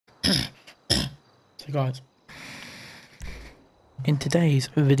So guys, in today's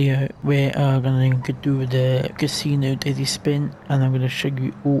video we are going to do the casino daily spin, and I'm going to show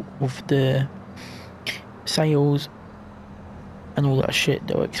you all of the sales and all that shit,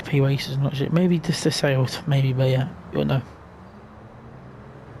 the XP races and that shit. Maybe just the sales, maybe, but yeah, you'll know.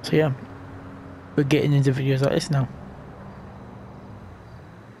 So yeah, we're getting into videos like this now.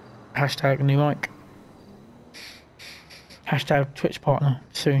 Hashtag new mic. Hashtag Twitch partner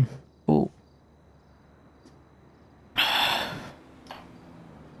soon. Ooh.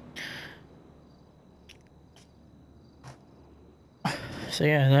 So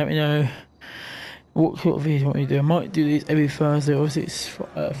yeah, let me know what sort of videos you want me to do. I might do these every Thursday. Obviously it's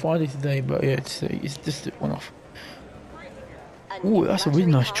Friday today, but yeah, it's just one off. Ooh, that's a really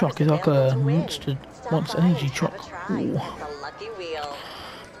nice truck. It's like a monster energy truck. Ooh.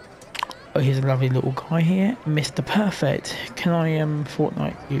 Oh, here's a lovely little guy here, Mr. Perfect. Can I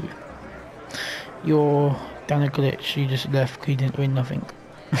Fortnite you? You're down a glitch. You just left because you didn't win nothing.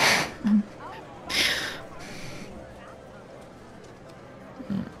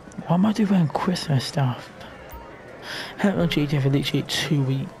 Why am I doing Christmas stuff? I haven't on GTA for literally 2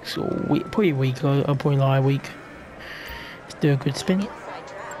 weeks, or probably a week. I'll probably lie a week. Let's do a good spin.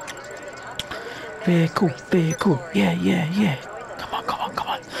 Vehicle, yeah. Come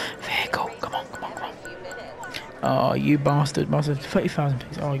on. Vehicle, come on. Oh, you bastard. 30,000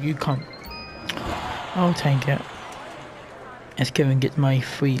 please. Oh, you cunt. I'll take it. Let's go and get my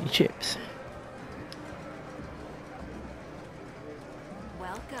free chips.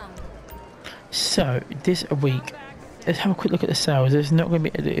 So, this week, let's have a quick look at the sales. There's not going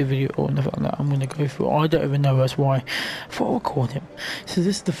to be a little video or nothing like that I'm going to go through. I don't even know that's why. I thought I'll record it. So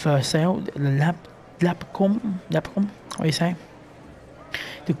this is the first sale, the Labcom, what do you say?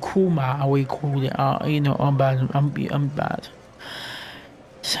 The Kuma, how we call it. You know, I'm bad. I'm bad.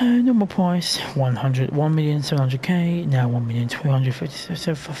 So normal price 1,700,000, now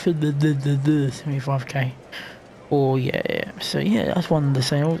 1,257,75k. Oh yeah. So yeah, that's one of the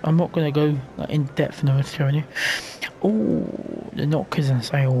sales. I'm not gonna go in depth now showing you. Oh, the knockers on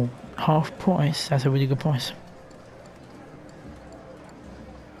sale, half price. That's a really good price.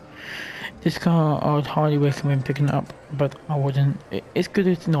 This car I would highly recommend picking it up, but I wouldn't. It's good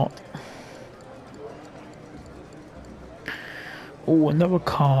if not. Oh, another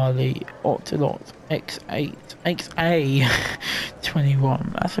car, the Optilot X8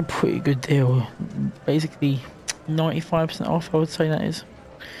 XA21. That's a pretty good deal. Basically 95% off, I would say that is.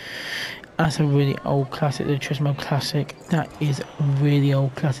 That's a really old classic, the Trismo Classic. That is really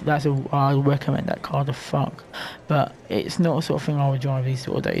old classic. I would recommend that car to fuck. But it's not the sort of thing I would drive these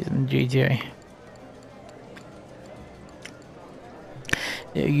sort of days in GTA.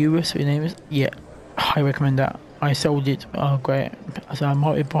 The Urus, your name is? Yeah, I recommend that. I sold it. Oh great. So I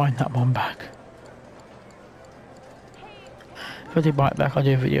might be buying that one back. If I do buy it back, I'll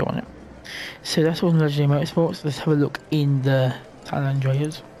do a video on it. So that's all in Legendary Motorsports. Let's have a look in the San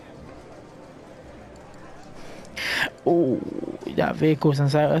Andreas. Oh, that vehicle's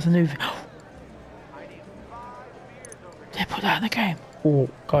on sale. That's a new. They put that in the game. Oh,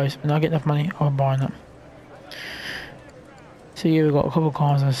 guys, when I get enough money, I'll buy them. So here we've got a couple of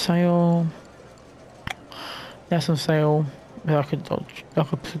cars on sale. That's on sale. Like a Dodge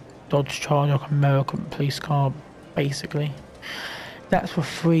Charger, like an American police car, basically. That's for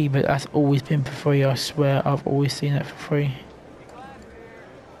free, but that's always been for free. I swear, I've always seen it for free.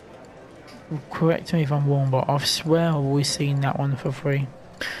 Correct me if I'm wrong, but I swear I've always seen that one for free.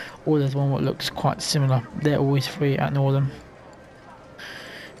 Or there's one that looks quite similar. They're always free at Northern.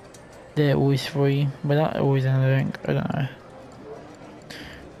 They're always free, but that always anything. I don't know.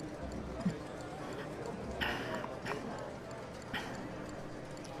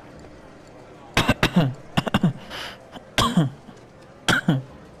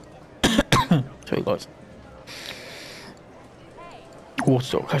 Sorry guys.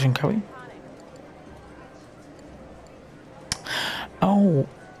 Waterstock Cash and Carry. Oh,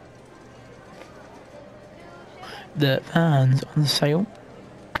 the vans on sale.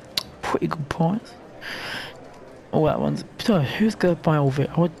 Pretty good price. Oh, that one's. So who's gonna buy all of it?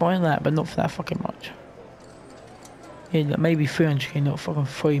 I would buy that, but not for that fucking much. Yeah, maybe 300k, not fucking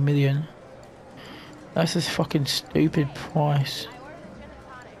 3 million. That's just fucking stupid price.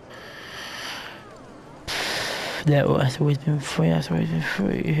 That's always been free. That's always been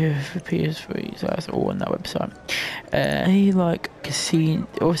free here for PS3. So that's all on that website. Any like casino?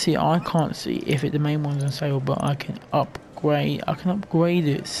 Obviously, I can't see if the main one's on sale, but I can upgrade. I can upgrade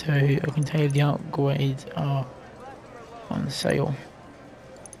it, so I can tell you the upgrades are on sale.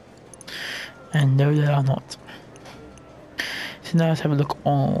 And no, they are not. So now let's have a look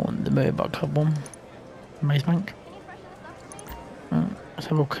on the Motorbike Club one. Maze Bank. Let's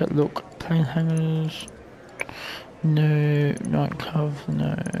have a quick look. Plane hangars. No. Nightclub.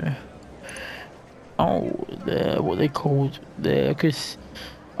 No. Oh, what they called because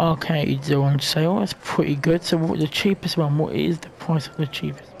arcades are on sale. That's pretty good. So what the cheapest one? What is the price of the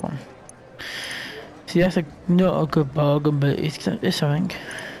cheapest one? See, that's not a good bargain, but it's something.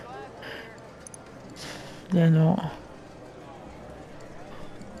 They're not.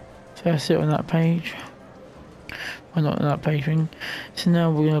 So that's it on that page. Well, not on that page ring. So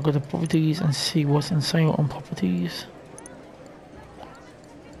now we're gonna go to properties and see what's on sale on properties.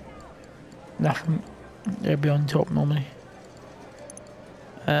 Nothing. They'll be on top normally.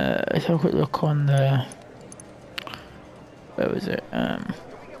 Let's have a quick look on the. Where was it?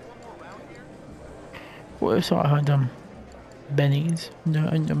 What website have I done? Benny's? No,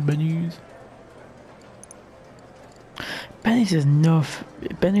 I ain't done Benny's. Benny's is enough.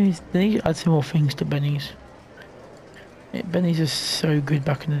 Benny's, they need to add some more things to Benny's. Benny's is so good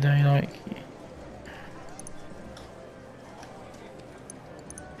back in the day, like.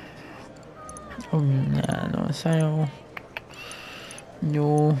 Oh, nah, not a sale.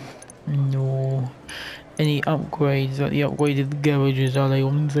 No. Any upgrades, like the upgraded garages, are they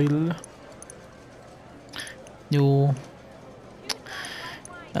on sale? No.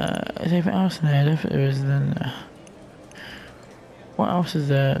 Is there anything else in there? I don't think there is then. What else is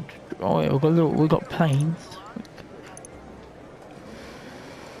there? Oh yeah, we've got planes.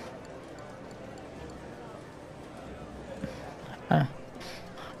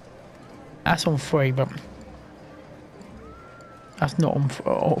 That's on free, but that's not on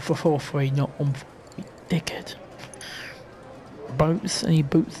for free, not on free. Dickhead. Boats, any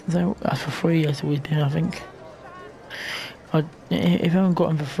boots though? That's for free, that's always been, I think. If I haven't got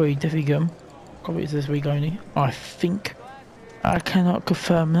them for free, definitely get them. Probably it's this week only, I think. I cannot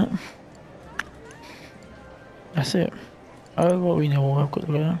confirm that. That's it. Oh, what we know, I've got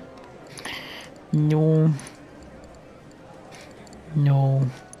to go. No.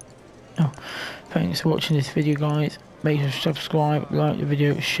 Oh, thanks for watching this video, guys. Make sure to subscribe, like the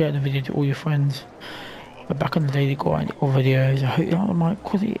video, share the video to all your friends. We're back on the daily grind or videos. I hope you like my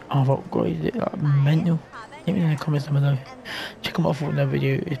quality. I've upgraded it like mental. Let me know in the comments down below. Check them out for another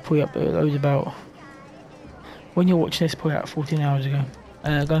video. It's probably up loads about. When you're watching this, probably out 14 hours ago. Go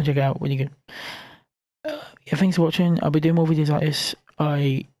and check it out when you can. Yeah, thanks for watching. I'll be doing more videos like this. I'll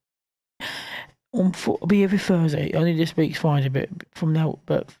be every Thursday. Only this week's Friday, but from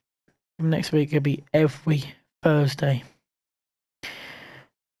next week it'll be every Thursday.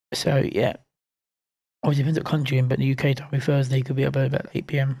 So yeah, obviously depends what country in, but the UK time Thursday could be about 8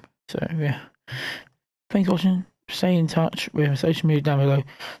 PM. So yeah, thanks for watching. Stay in touch with social media down below.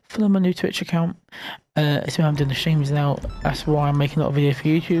 Follow my new Twitch account. It's where I'm doing the streams now. That's why I'm making a lot of videos for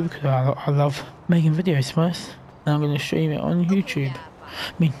YouTube, because I love making videos first, and I'm going to stream it on YouTube. I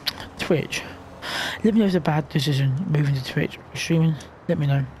mean Twitch. Let me know if it's a bad decision moving to Twitch or streaming. Let me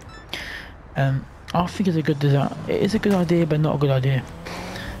know. I think it's a good design. It is a good idea, but not a good idea.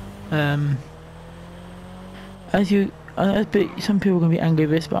 Some people are gonna be angry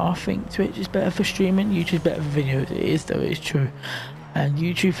with this, but I think Twitch is better for streaming. YouTube is better for videos. It is though. It's true. And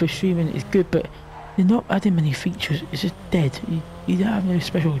YouTube for streaming is good, but they're not adding many features. It's just dead. You don't have no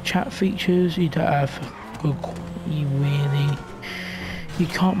special chat features. You don't have good quality really. You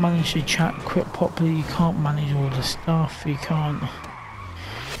can't manage the chat quick properly. You can't manage all the stuff. You can't.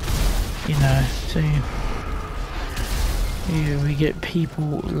 You know, so yeah, we get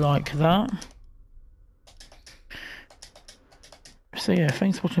people like that. So yeah,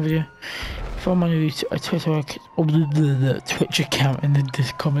 thanks for watching the video. Follow my new Twitch account in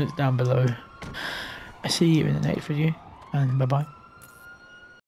the comments down below. I see you in the next video, and bye bye.